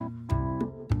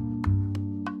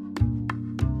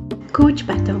कुछ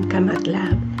बातों का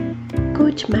मतलब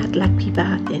कुछ मतलब की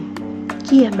बातें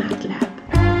किया मतलब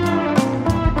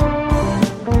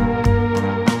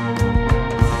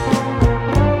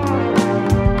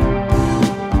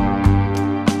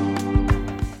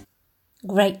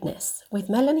Greatness with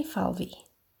Melanie Falvey,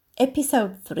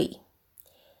 Episode 3.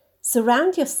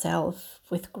 Surround yourself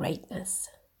with greatness.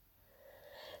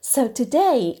 So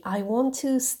today I want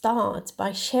to start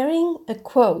by sharing a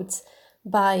quote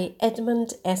by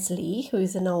Edmund S. Lee, who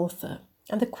is an author.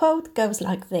 And the quote goes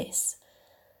like this: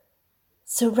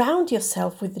 Surround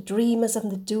yourself with the dreamers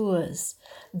and the doers,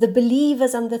 the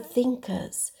believers and the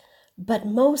thinkers, but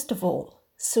most of all,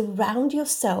 surround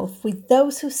yourself with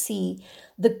those who see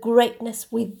the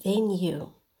greatness within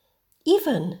you,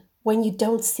 even when you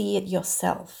don't see it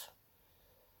yourself.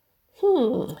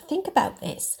 Think about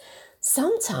this.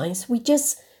 Sometimes we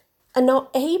just are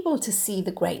not able to see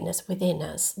the greatness within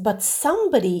us, but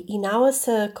somebody in our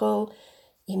circle,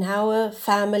 in our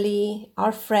family,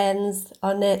 our friends,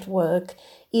 our network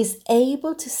is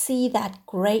able to see that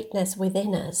greatness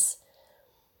within us.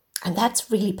 And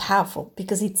that's really powerful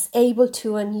because it's able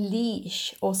to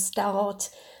unleash or start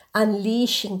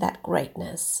unleashing that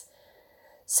greatness.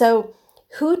 So,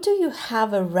 who do you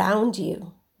have around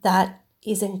you that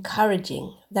is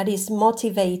encouraging, that is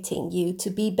motivating you to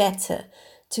be better,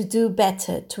 to do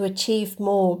better, to achieve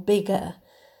more, bigger?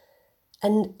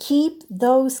 And keep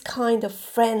those kind of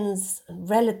friends,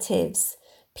 relatives,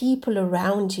 people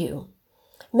around you.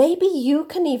 Maybe you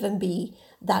can even be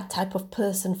that type of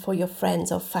person for your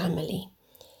friends or family.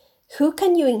 Who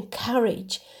can you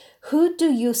encourage? Who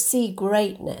do you see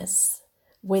greatness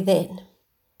within?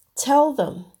 Tell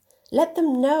them, let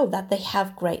them know that they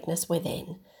have greatness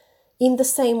within. In the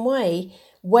same way,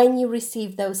 when you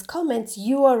receive those comments,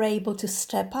 you are able to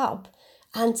step up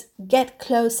and get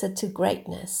closer to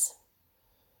greatness.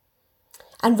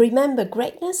 And remember,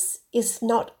 greatness is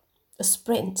not a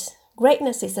sprint.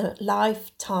 Greatness is a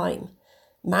lifetime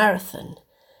marathon.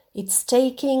 It's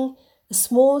taking a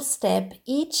small step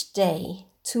each day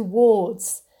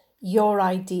towards your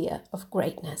idea of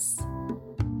greatness.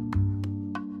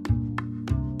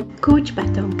 कुछ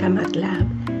बातों का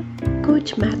मतलब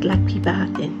कुछ मतलब की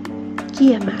बातें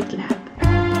किया मतलब